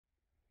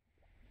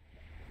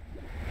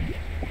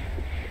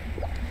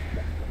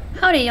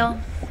Howdy y'all,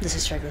 this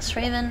is Reglas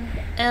Raven,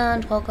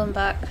 and welcome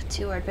back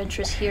to our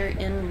adventures here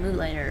in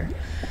Moonlighter,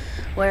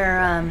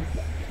 where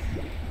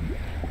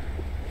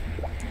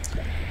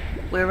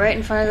we're right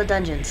in front of the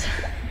dungeons.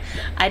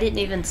 I didn't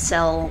even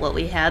sell what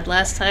we had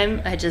last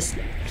time, I just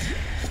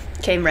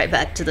came right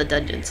back to the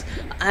dungeons.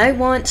 I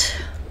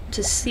want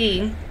to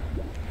see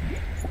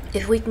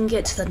if we can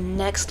get to the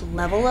next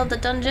level of the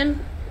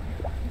dungeon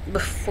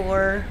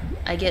before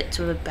I get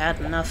to a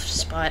bad enough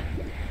spot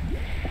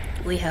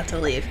we have to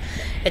leave.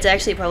 It's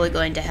actually probably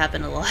going to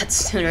happen a lot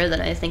sooner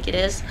than I think it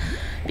is,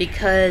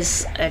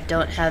 because I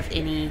don't have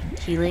any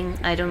healing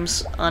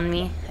items on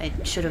me. I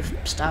should have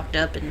stocked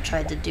up and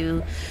tried to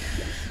do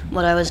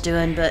what I was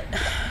doing, but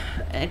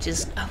I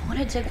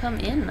wanted to come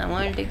in. I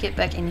wanted to get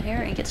back in here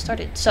and get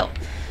started. So,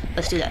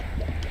 let's do that.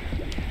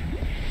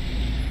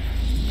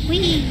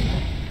 Whee!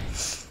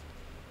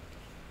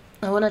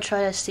 I want to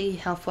try to see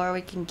how far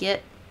we can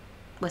get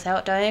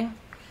without dying,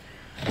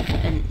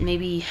 and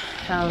maybe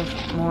have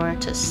more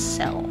to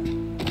sell.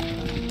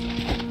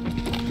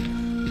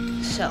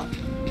 So,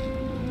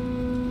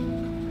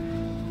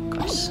 of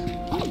course.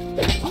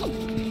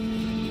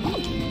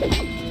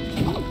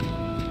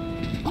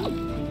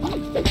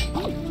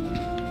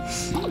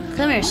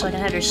 Come here so I can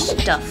have your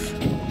stuff.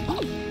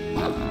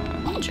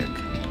 Oh, jerk.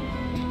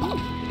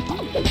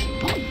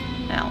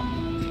 Ow.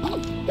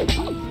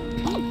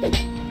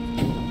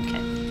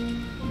 Okay.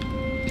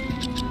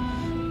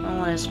 I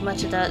want as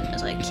much of that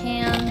as I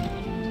can.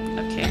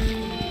 Okay.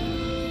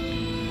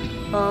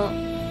 Well,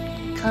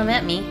 come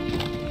at me.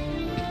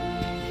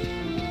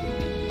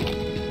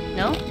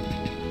 No?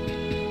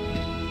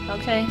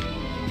 Okay.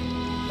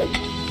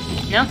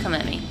 Now come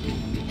at me.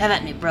 Have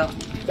at me, bro.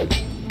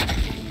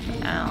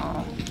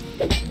 Ow.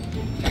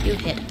 You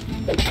hit.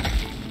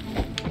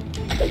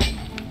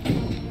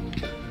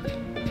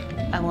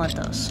 I want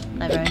those.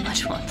 I very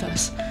much want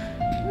those.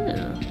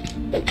 Ooh.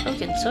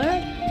 Broken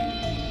sword?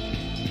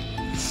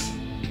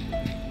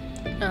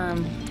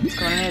 Let's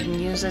go ahead and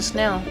use this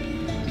now.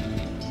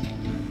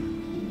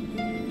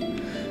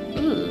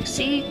 Ooh,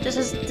 see? This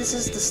is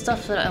the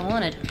stuff that I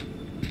wanted.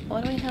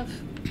 Why do we have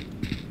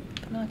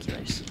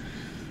binoculars?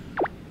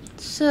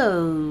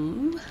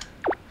 So,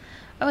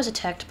 I was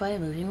attacked by a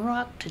moving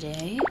rock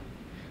today.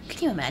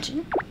 Can you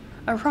imagine?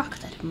 A rock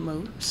that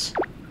moves.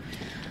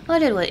 I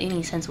did what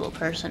any sensible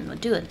person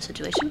would do in this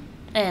situation,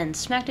 and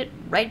smacked it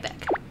right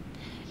back.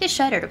 It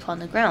shattered upon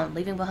the ground,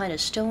 leaving behind a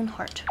stone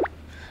heart.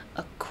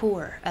 A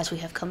core, as we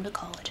have come to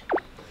call it.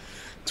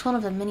 It's one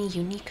of the many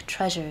unique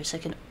treasures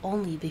that can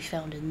only be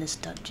found in this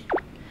dungeon.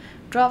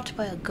 Dropped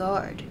by a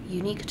guard,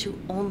 unique to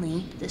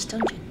only this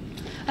dungeon.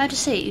 I have to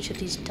say, each of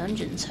these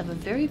dungeons have a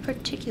very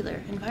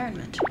particular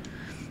environment.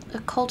 A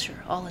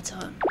culture all its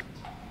own.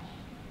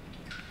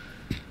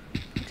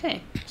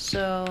 Okay,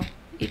 so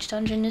each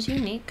dungeon is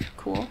unique.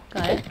 Cool,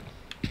 got it.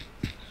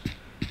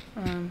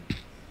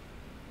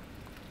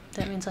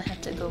 That means I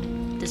have to go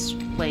this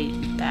way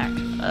back.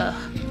 Ugh.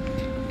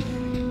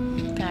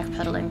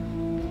 Backpedaling.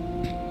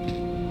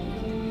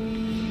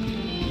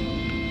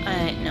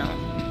 No,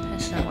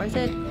 that's not worth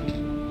it.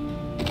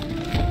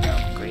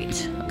 Oh,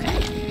 great. Okay,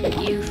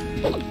 you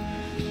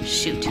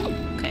shoot.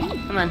 Okay,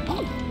 come on.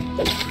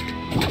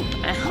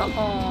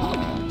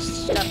 Oh,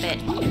 stop it.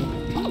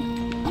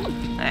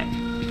 Alright.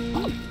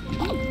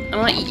 I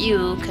want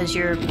you, because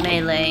you're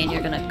melee and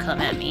you're gonna come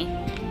at me.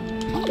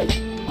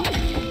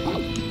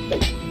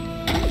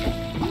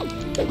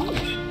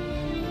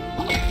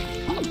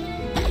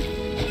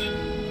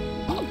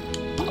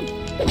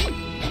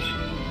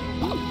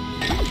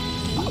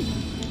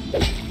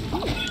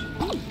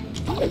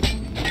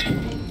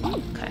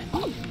 Okay.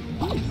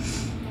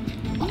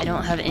 I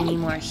don't have any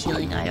more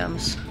healing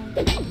items.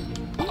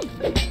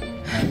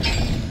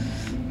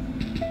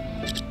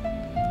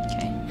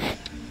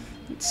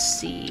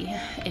 See,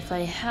 if I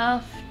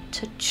have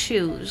to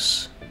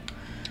choose,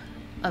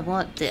 I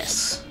want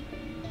this.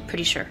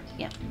 Pretty sure,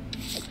 yeah.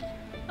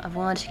 I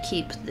want to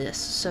keep this,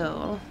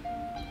 so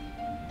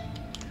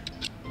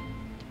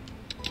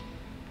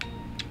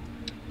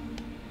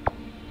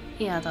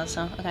yeah, I thought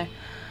so. Okay.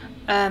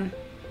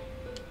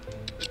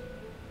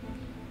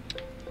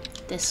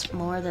 This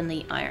more than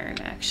the iron,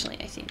 actually,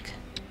 I think.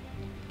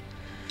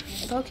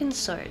 Broken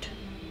sword.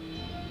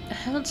 I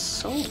haven't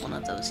sold one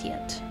of those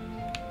yet.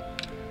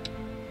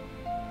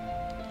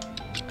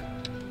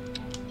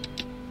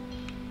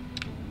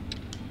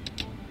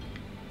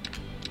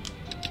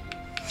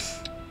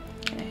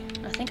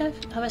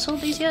 Have I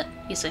sold these yet?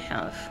 Yes, I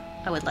have.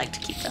 I would like to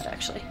keep that,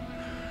 actually.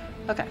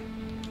 Okay.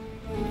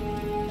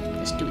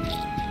 Let's do it.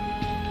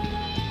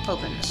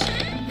 Opens.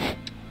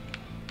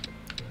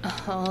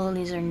 Oh,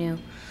 these are new.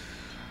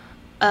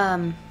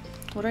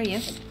 What are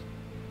you?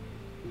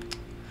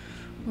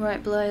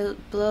 Right below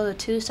the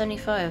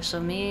 275, so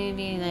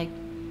maybe like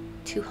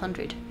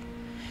 200.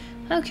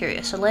 How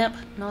curious. A lamp,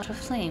 not of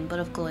flame, but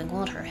of glowing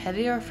water.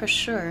 Heavier for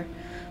sure,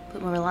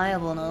 but more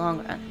reliable in the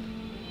long run.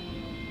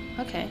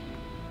 Okay.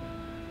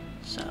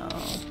 So,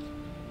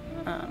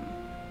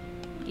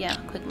 yeah,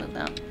 quick move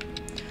that.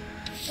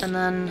 And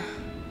then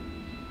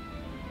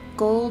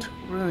gold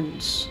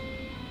runes.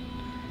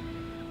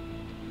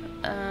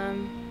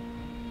 Let's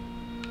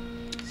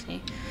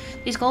see.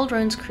 These gold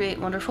runes create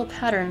wonderful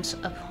patterns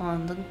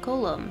upon the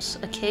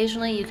golems.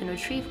 Occasionally you can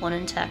retrieve one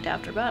intact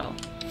after battle.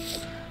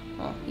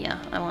 Well,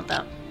 yeah, I want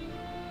that.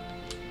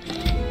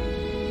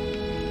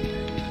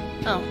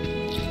 Oh,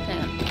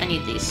 hang on. I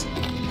need these.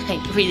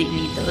 I really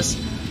need those.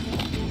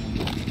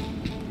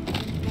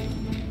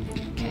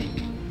 Okay.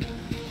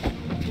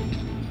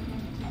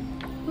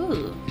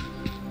 Ooh.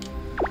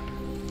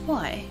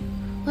 Why?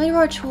 Why do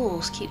our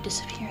tools keep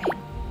disappearing?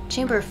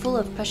 Chamber full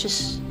of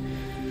precious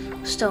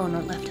stone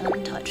are left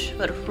untouched,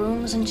 but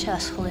rooms and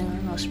chests holding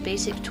our most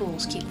basic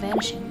tools keep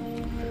vanishing.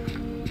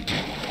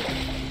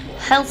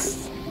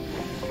 Health!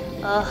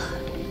 Oh,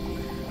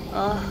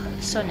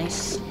 so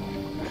nice.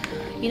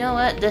 You know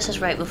what? This is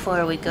right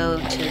before we go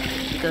to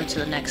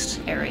the next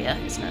area,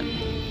 isn't it?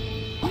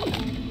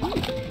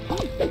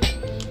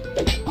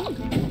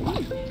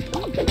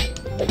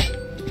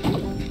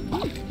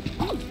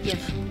 Give.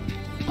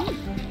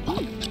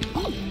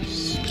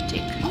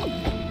 Stick.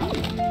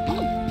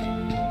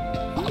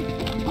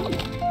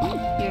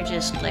 You're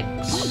just like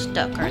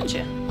stuck, aren't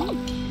you?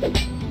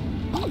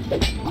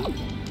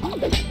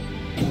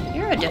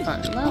 You're a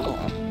different level.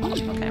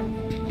 Okay.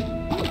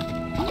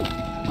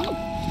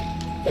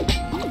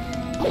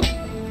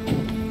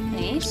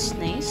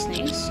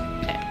 Nice.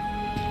 Okay.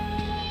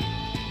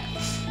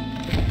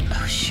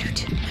 Oh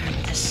shoot! I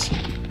remember this.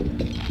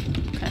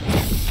 Okay.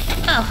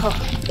 Oh.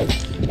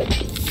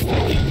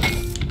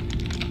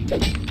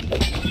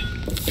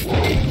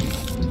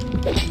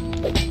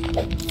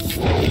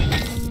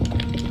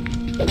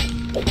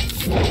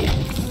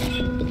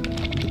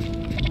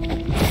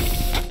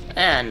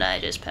 And I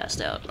just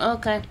passed out.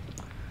 Okay.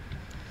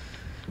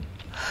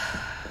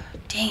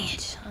 Dang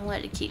it! I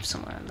wanted to keep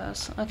some more of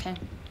those. Okay.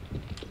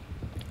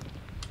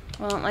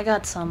 Well, I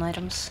got some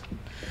items.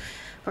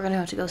 We're gonna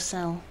have to go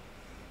sell.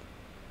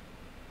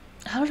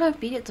 How did I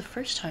beat it the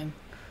first time?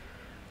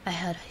 I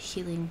had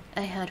healing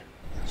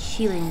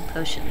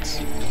potions.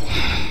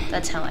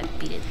 That's how I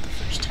beat it the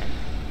first time.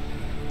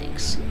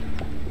 Thanks.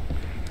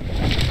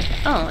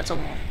 Oh, it's a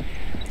wall.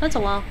 That's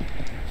a wall.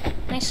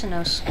 Nice to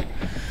know.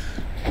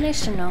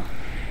 Nice to know.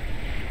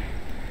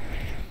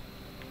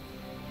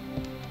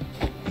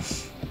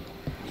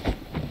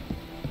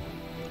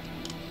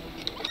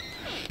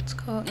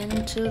 Go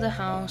into the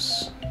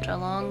house after a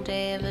long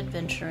day of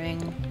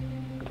adventuring.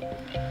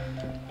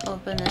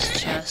 Open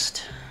this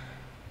chest.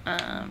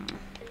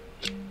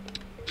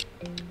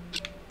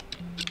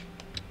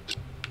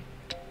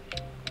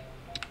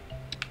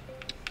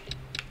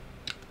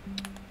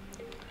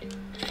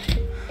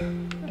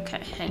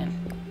 Okay, hang on.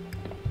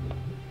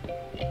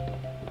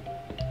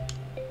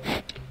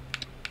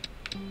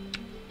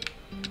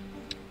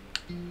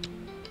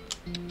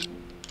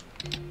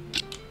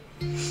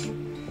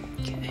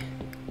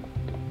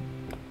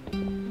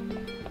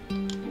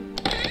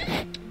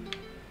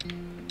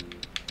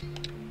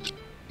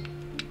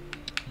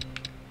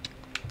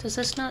 Does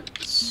this not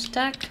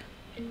stack?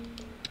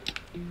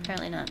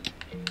 Apparently not.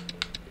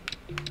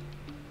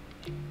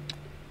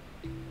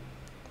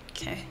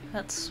 Okay,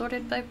 that's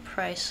sorted by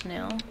price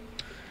now.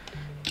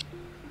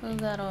 Move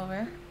that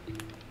over.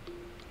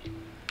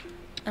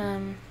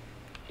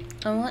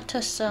 I want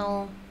to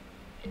sell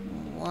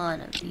one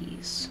of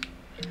these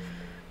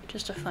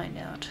just to find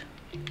out.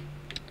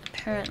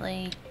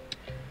 Apparently,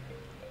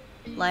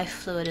 life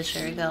fluid is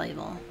very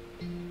valuable.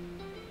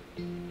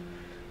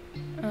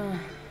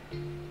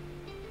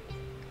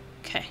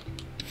 Okay.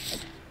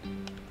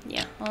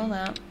 Yeah, all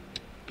that.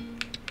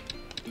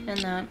 And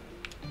that.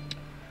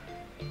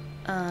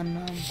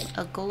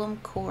 A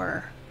golem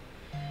core.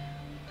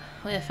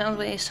 We have found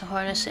ways to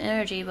harness the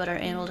energy, but are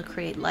able to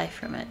create life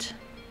from it.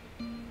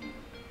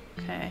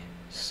 Okay,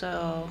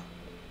 so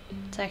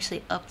it's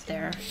actually up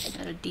there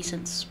at a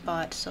decent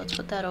spot, so let's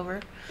put that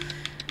over.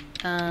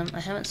 I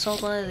haven't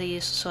sold one of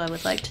these, so I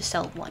would like to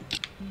sell one.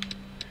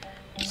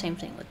 Same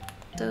thing with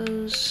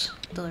those.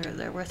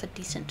 They're worth a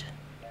decent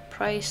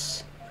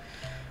price.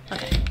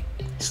 Okay,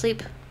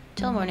 sleep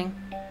till morning,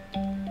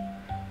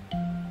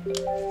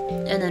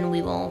 and then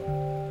we will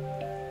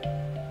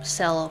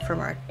sell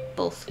from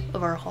both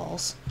of our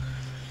hauls.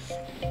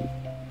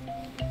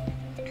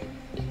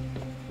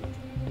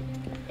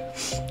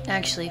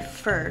 Actually,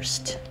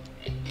 first.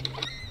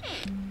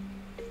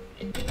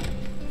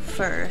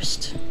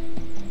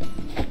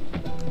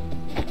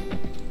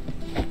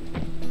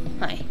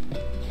 Hi.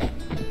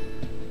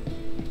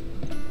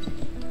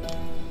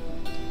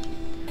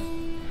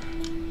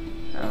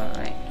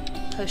 Alright.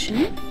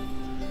 Potion.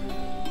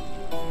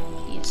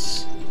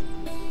 Yes.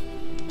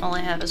 All I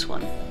have is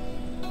one.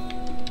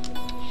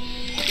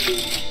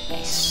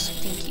 Nice.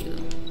 Thank you.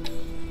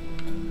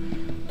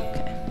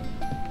 Okay.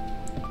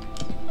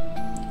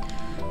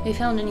 Have you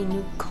found any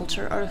new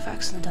culture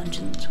artifacts in the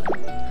dungeons?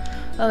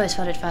 I always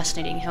found it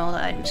fascinating how all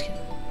the items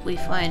we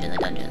find in the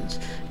dungeons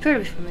appear to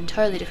be from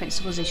entirely different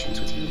civilizations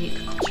with unique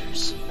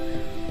cultures.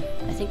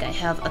 I think I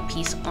have a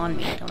piece on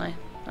me, don't I?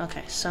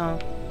 Okay, so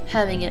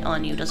having it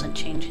on you doesn't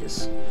change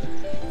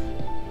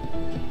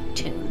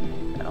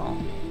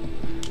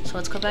So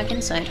let's go back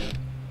inside.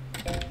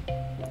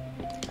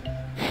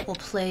 We'll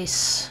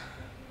place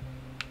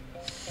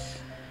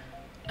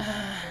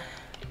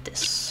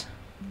this.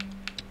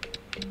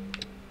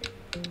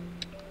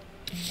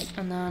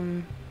 And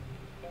then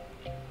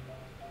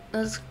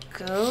let's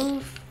go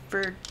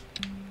for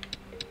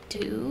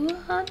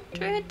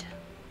 200.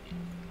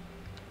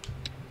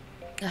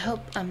 I hope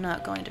I'm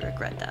not going to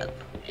regret that.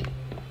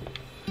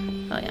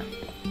 Oh yeah.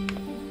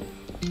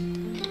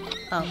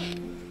 Oh.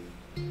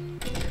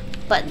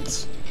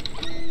 Buttons.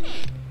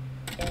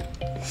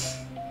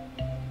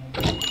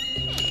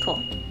 Cool.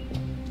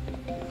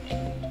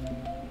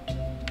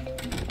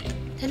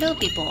 Hello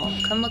people,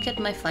 come look at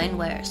my fine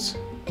wares.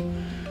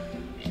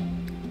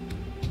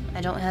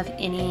 I don't have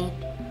any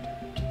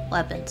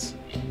weapons.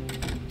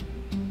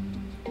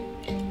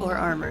 Or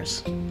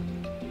armors.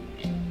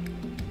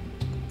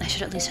 I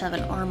should at least have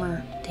an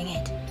armor. Dang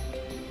it.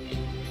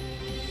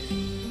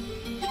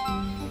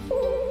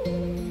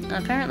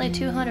 Apparently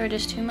 200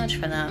 is too much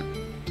for that.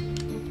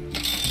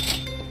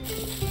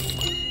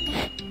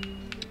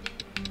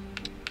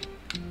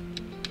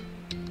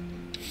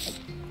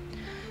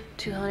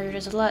 $200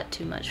 is a lot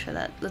too much for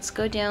that. Let's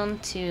go down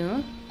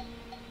to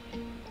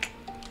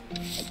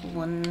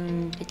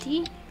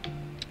 150.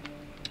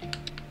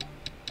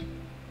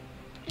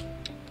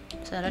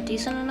 Is that a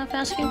decent enough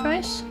asking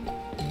price?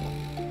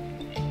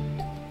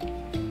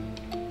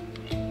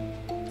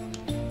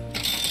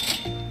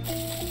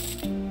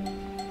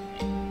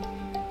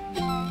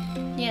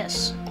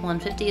 Yes,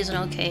 150 is an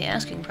okay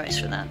asking price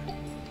for that.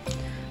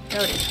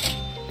 Noted.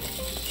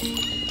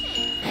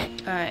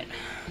 Alright,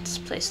 let's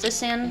place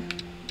this in.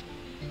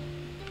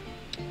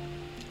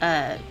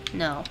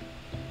 No.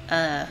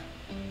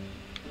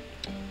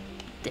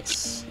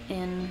 This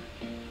in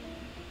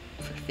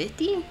for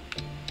 50? I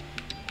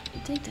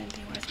think that'd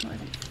be worth more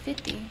than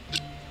 50.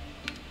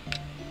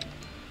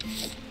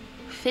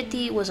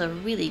 50 was a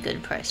really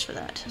good price for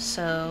that,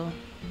 so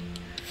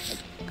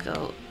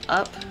go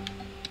up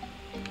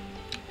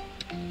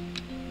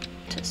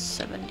to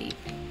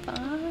 75.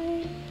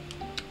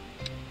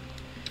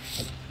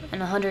 And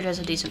 100 is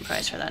a decent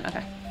price for that,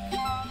 okay.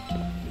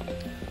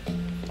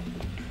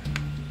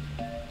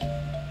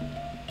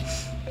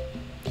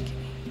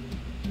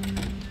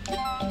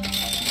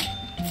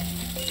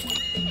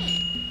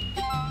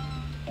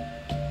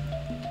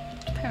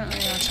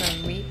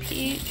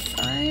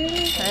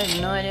 I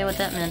have no idea what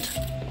that meant.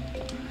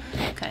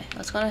 Okay,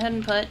 let's go ahead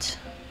and put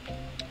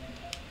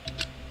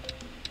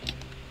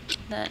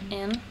that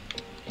in.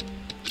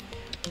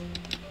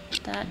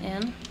 That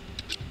in.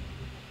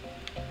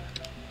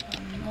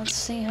 Let's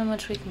see how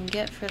much we can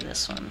get for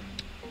this one.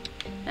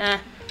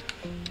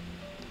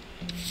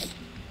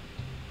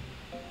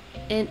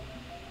 It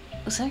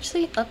was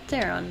actually up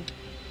there on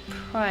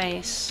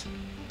price.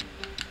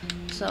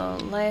 So,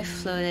 life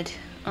fluid.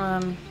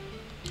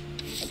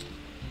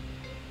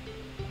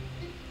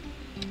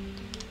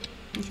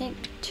 I think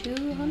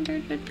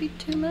 200 would be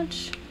too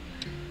much.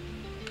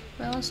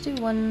 Well, let's do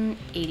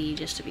 180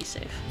 just to be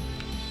safe.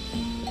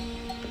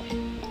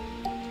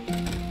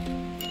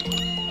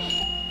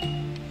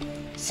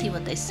 See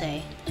what they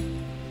say.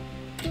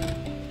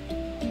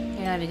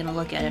 You're not even gonna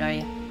look at it, are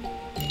you?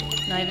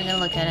 Not even gonna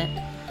look at it.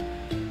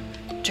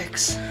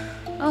 Jerks.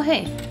 Oh,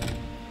 hey.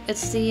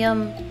 It's the,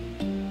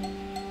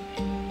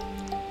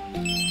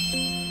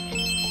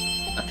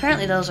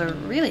 apparently those are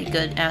really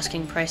good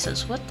asking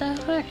prices. What the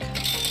heck?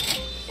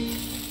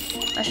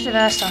 I should have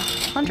asked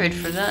 100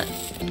 for that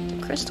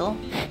crystal.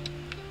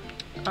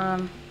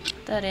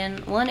 That in.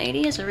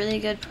 180 is a really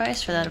good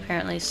price for that,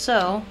 apparently.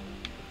 So,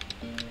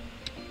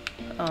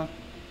 oh.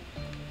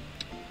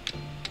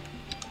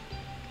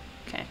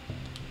 Okay.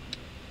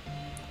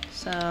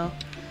 So,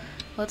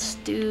 let's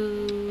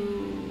do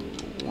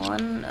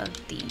one of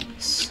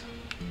these.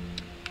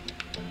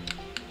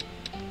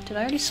 Did I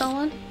already sell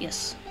one?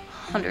 Yes.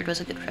 100 was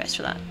a good price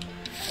for that.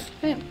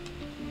 Okay.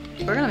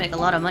 We're gonna make a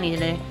lot of money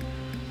today.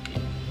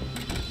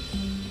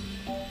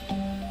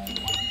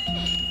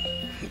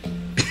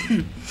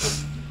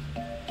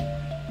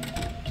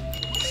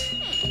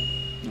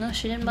 No,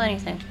 she didn't buy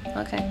anything.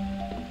 Okay.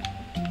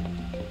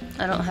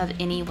 I don't have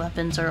any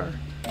weapons or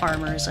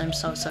armors, I'm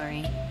so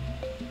sorry.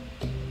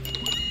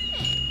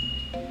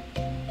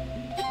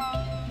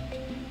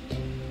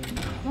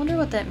 I wonder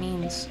what that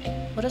means.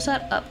 What does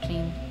that up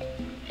mean?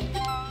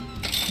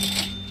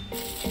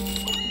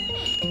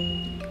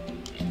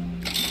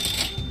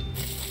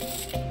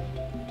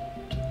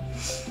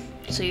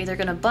 So you're either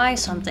going to buy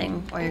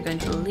something, or you're going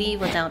to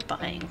leave without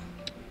buying.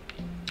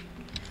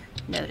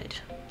 Noted.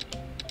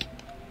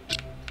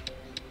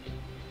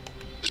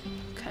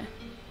 Okay.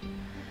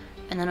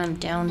 And then I'm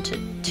down to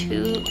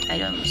 2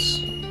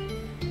 items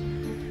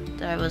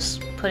that I was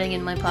putting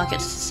in my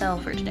pockets to sell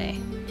for today.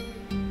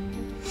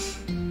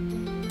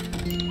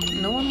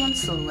 No one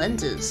wants the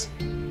lenses.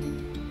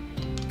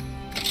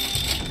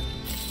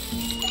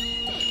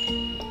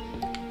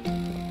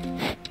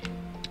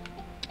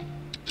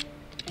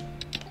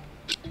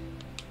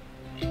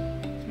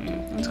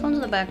 Let's go into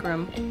the back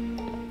room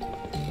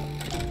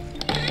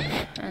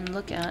and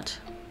look at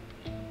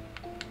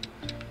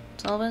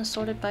It's all been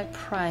sorted by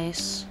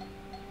price.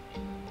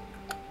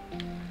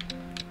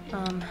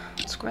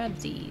 Let's grab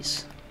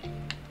these.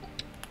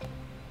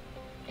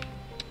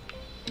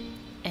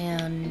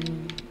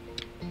 And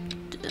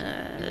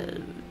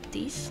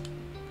these.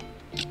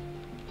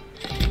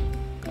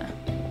 Okay.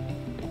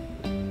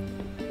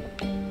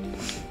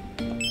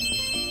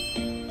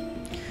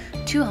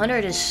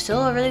 200 is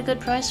still a really good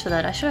price for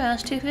that. I should have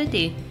asked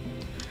 250.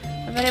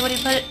 I bet anybody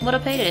would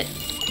have paid it.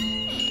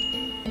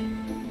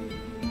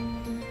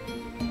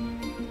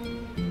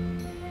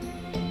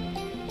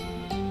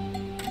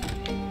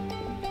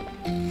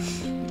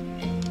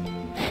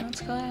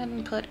 Let's go ahead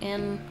and put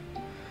in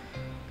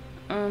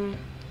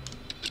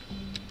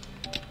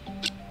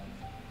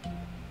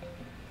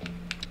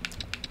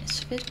is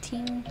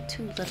 15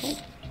 too little?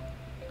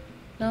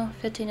 No,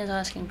 15 is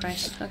asking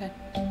price. Okay.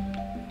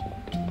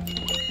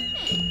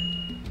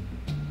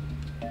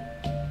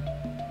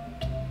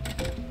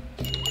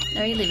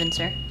 Are you leaving,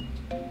 sir?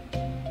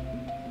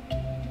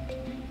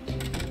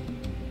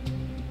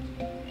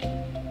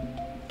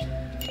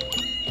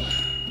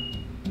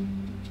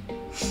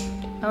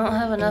 I don't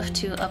have enough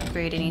to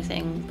upgrade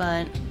anything,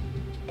 but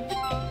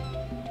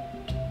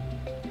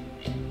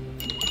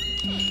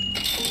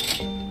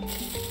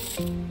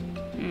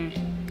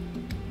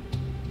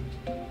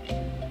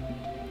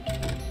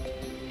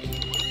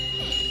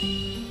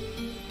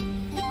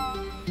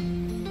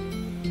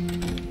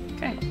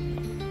okay.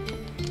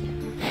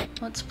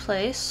 Let's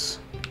place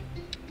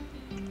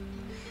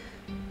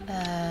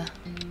that.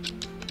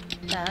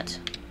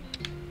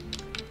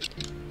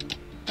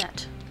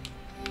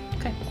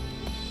 Okay.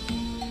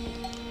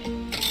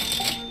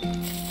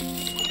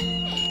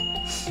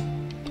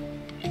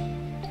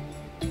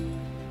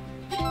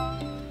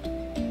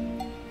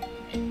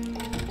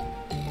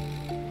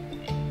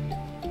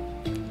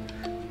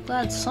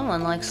 Glad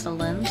someone likes the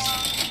lens.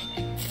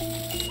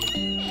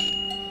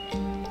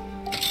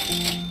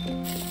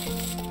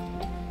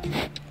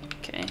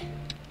 Okay.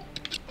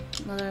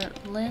 Another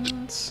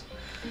lens.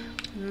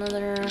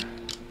 Another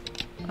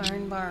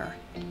iron bar.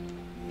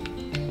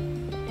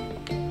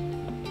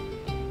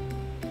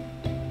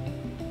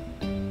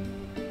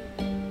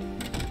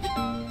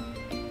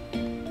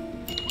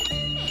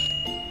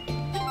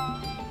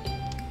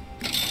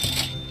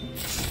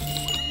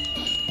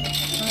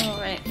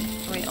 Alright,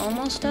 are we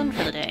almost done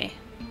for the day?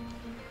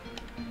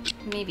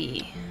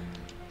 Maybe.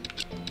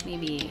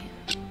 Maybe.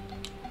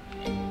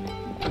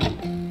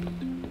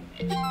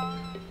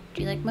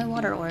 Do you like my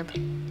water orb?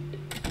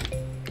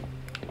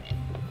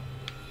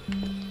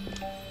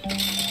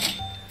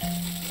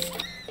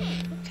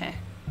 Okay.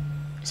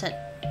 Is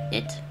that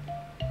it?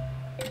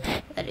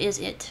 That is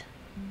it.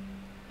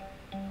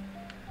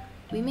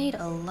 We made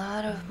a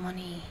lot of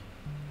money.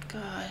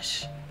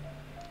 Gosh.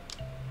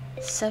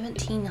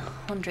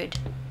 1,700.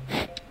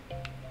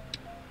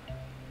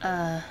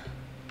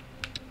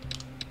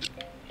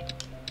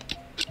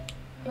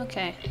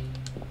 Okay.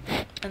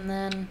 And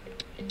then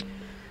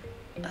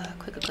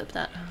quick equip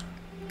that.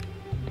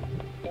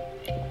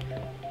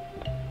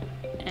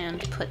 And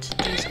put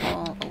these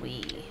all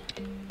away.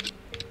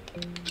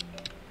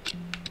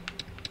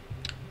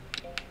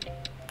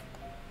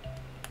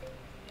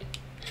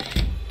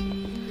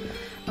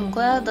 I'm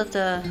glad that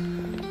the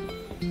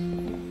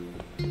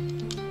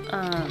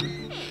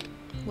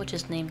what's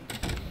his name?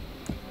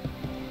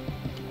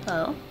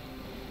 Oh.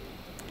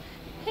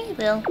 Hey,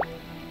 Will.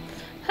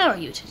 How are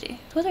you today?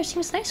 The weather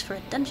seems nice for a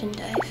dungeon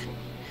dive.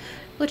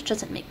 Which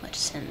doesn't make much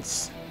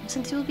sense,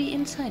 since you will be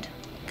inside.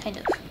 Kind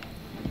of.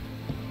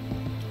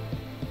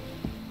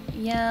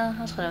 Yeah,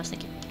 that's what I was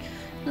thinking.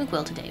 You look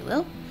well today,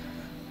 Will.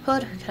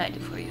 What can I do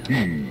for you?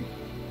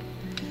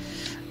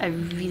 I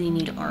really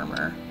need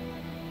armor.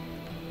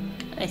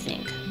 I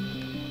think.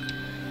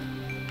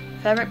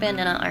 Fabric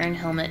bandana, iron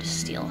helmet,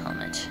 steel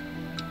helmet.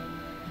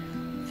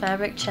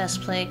 Fabric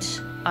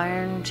chestplate,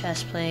 iron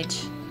chestplate,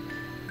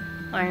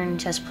 iron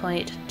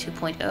chestplate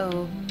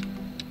 2.0,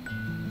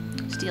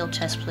 steel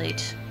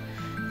chestplate,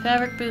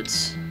 fabric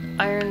boots,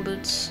 iron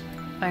boots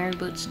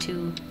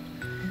 2,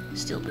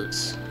 steel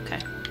boots. Okay.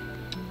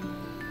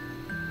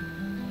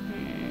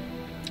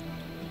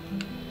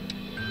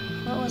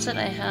 What was it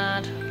I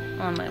had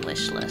on my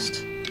wish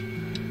list?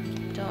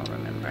 Don't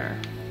remember.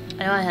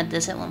 I know I had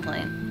this at one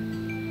point,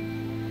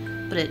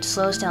 but it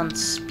slows down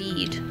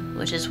speed,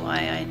 which is why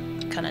I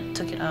kind of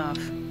took it off.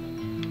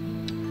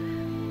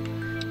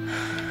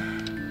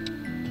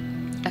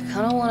 I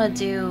kind of want to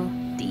do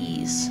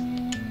these,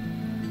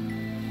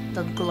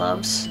 the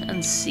gloves,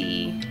 and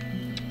see.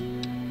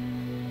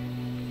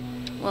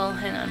 Well,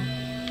 hang on.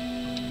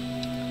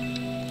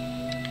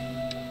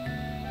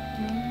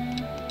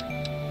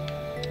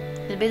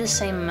 It'd be the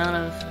same amount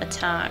of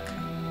attack.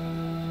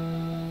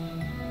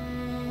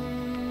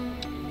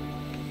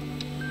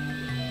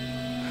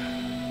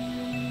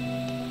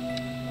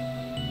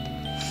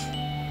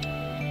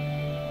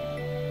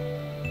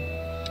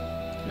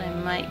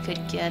 And I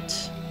could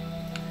get.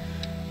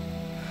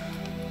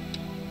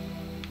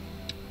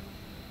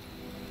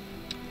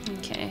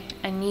 Okay,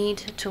 I need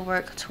to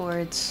work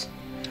towards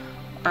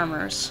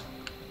armors.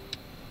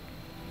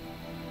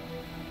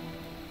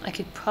 I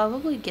could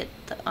probably get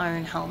the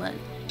iron helmet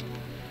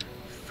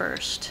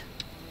first,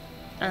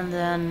 and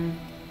then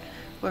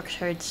work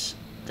towards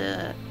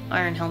the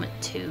iron helmet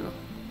too.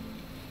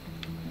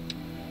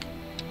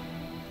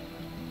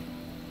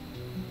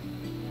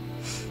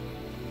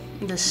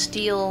 The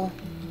steel.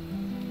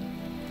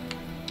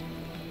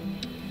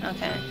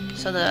 Okay,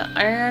 so the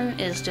iron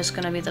is just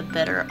gonna be the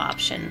better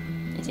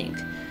option, I think.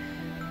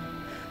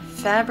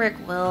 Fabric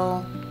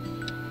will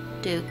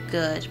do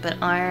good, but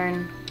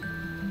iron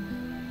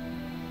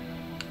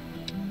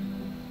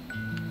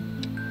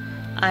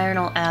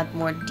will add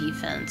more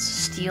defense.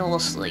 Steel will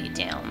slow you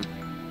down.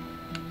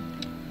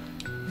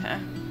 Okay,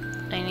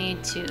 I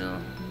need to...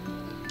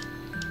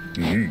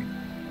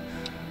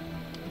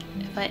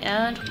 If I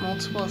add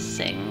multiple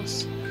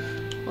things,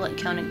 will it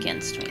count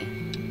against me?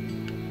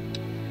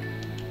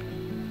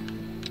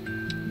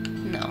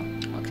 No.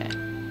 Okay.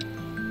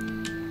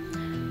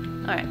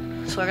 Alright,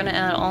 so we're gonna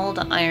add all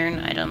the iron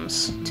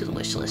items to the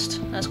wish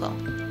list as well.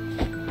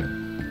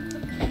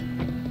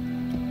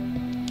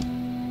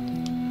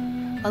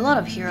 A lot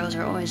of heroes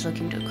are always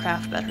looking to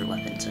craft better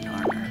weapons and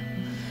armor.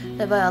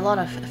 They buy a lot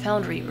of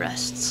foundry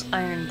rests,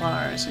 iron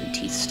bars, and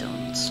teeth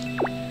stones.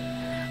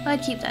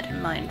 I'd keep that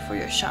in mind for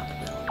your shop,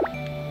 Will.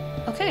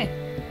 Okay.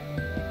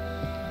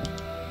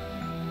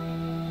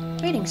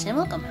 Greetings and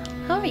welcome.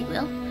 How are you,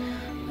 Will?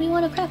 What do you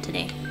want to craft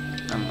today?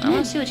 I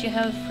want to see what you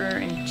have for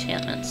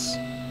enchantments.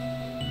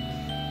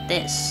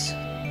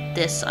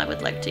 This I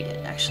would like to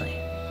get, actually.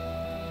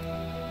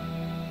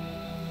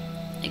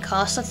 It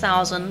costs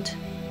 1,000.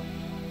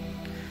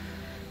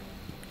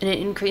 And it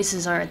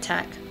increases our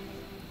attack.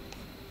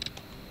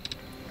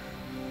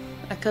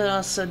 I could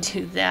also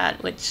do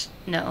that, which,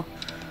 no.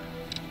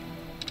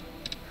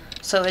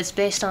 So it's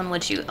based on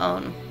what you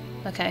own.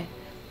 Okay.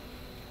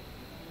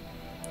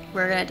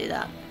 We're gonna do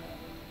that.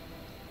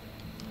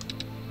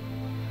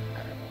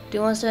 Do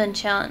you want us to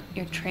enchant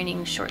your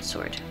training short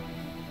sword?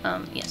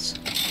 Yes.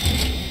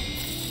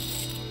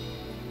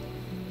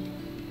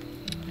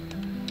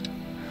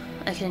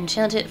 I can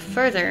enchant it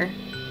further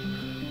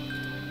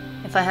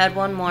if I had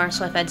one more,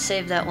 so if I'd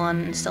saved that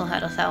one and still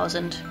had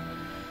 1,000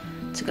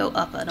 to go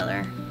up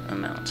another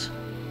amount.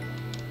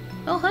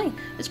 Oh, hi!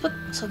 This book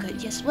is so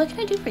good. Yes, what can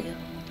I do for you?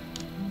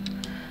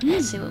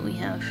 Let's see what we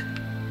have.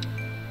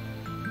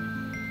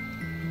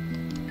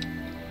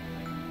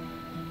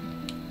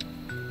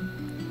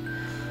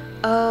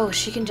 Oh,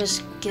 she can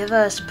just give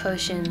us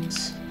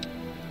potions.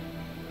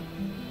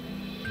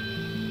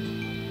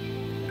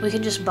 We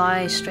can just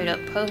buy straight up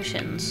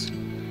potions.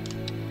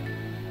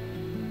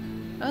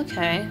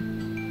 Okay.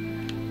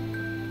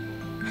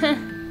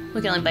 We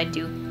can only buy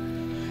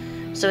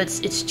 2. So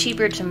it's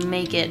cheaper to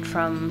make it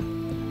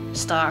from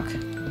stock.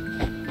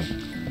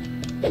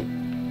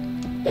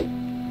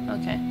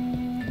 Okay.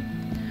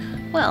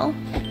 Well,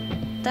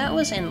 that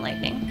was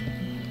enlightening.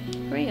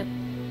 Who are you?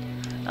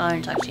 Oh, I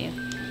want to talk to you.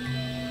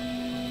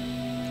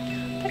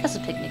 That was a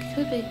picnic. It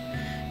could be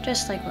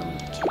just like when we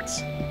were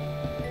kids.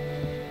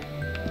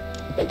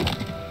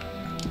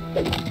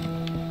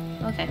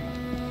 Okay.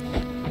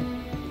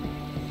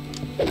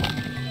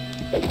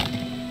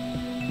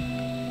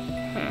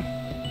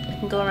 I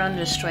can go around and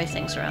destroy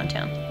things around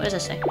town. What does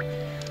it say?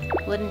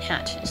 Wooden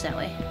hat is that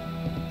way.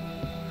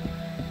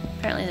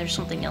 Apparently there's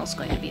something else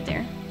going to be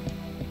there.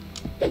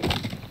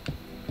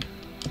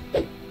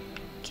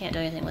 Can't do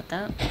anything with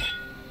that.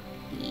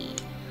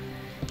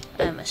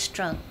 I'm a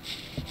strong.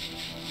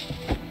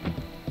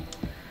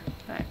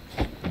 Alright.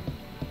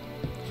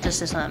 This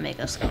does not make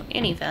us go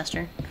any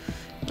faster.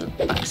 Ooh,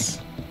 box.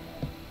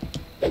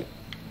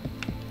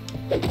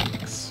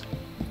 Box.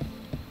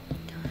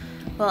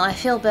 Well, I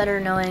feel better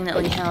knowing that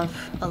we have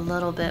a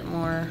little bit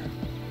more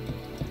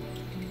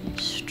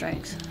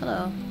strength.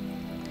 Hello.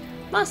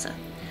 Masa.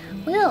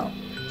 Will,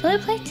 do I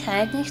play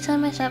tag next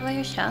time I stop by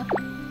your shop?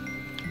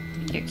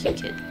 You're a cute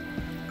kid.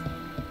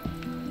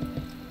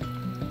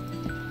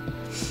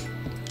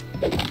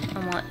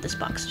 I want this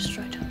box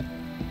destroyed.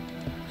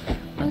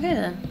 Okay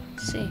then.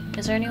 Let's see.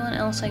 Is there anyone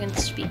else I can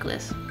speak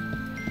with?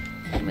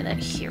 Maybe that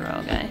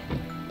hero guy.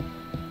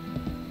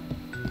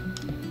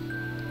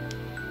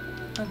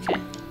 Okay.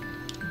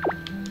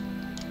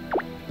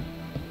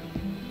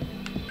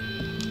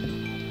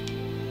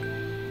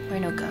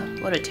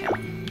 Renoka. What a town.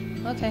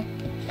 Okay.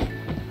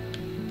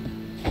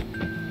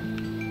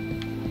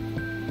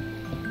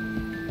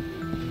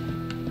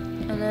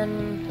 And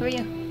then, who are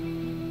you?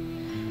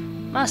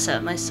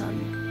 Masa, my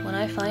son. When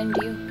I find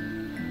you...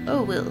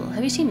 Oh, Will,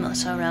 have you seen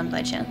Masa around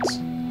by chance?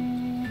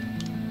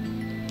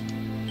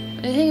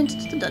 Heading into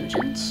the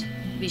dungeons.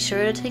 Be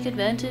sure to take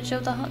advantage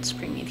of the hot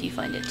spring if you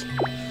find it.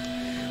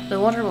 The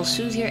water will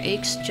soothe your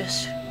aches,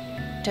 just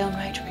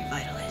downright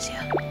revitalize you.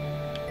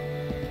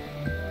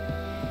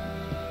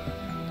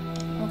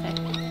 Okay.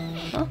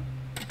 Well,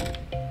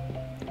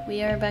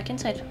 we are back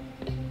inside.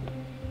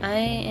 I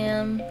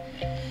am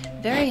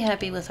very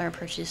happy with our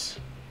purchase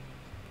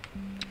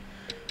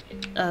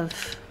of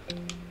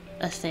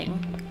a thing.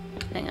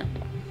 Hang on.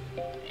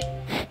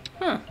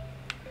 Huh.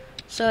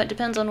 So it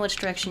depends on which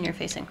direction you're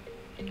facing.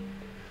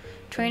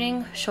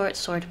 Training, short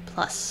sword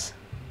plus.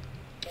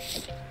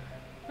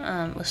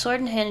 With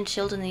sword in hand and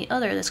shield in the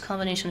other, this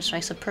combination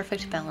strikes a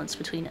perfect balance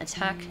between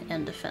attack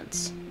and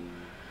defense.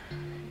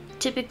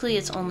 Typically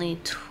it's only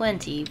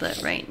 20,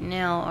 but right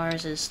now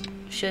ours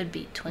should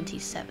be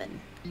 27.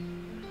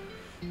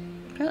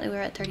 Apparently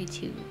we're at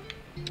 32.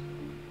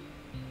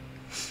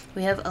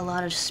 We have a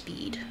lot of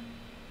speed.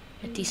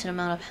 A decent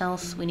amount of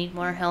health. We need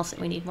more health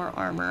and we need more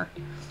armor.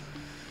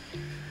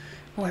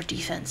 More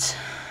defense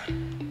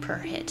per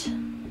hit.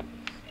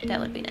 That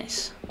would be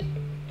nice.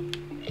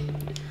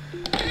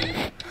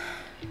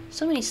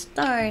 So many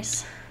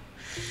stars.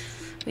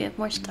 We have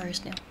more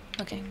stars now.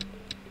 Okay.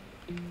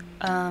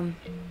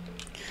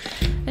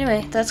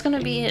 Anyway, that's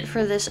gonna be it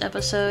for this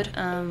episode.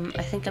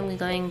 I think I'm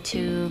going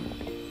to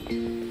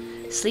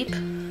sleep.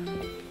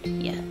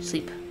 Yeah,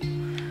 sleep.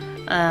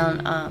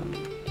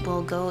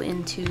 We'll go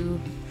into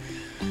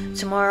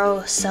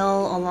tomorrow,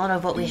 sell a lot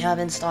of what we have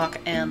in stock,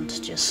 and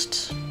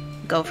just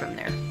go from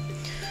there.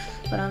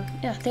 But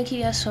yeah, thank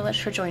you guys so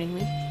much for joining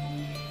me.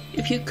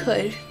 If you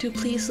could, do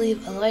please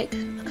leave a like,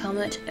 a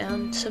comment,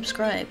 and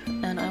subscribe,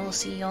 and I will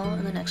see y'all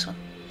in the next one.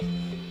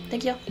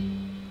 Thank y'all.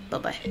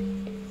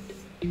 Bye-bye.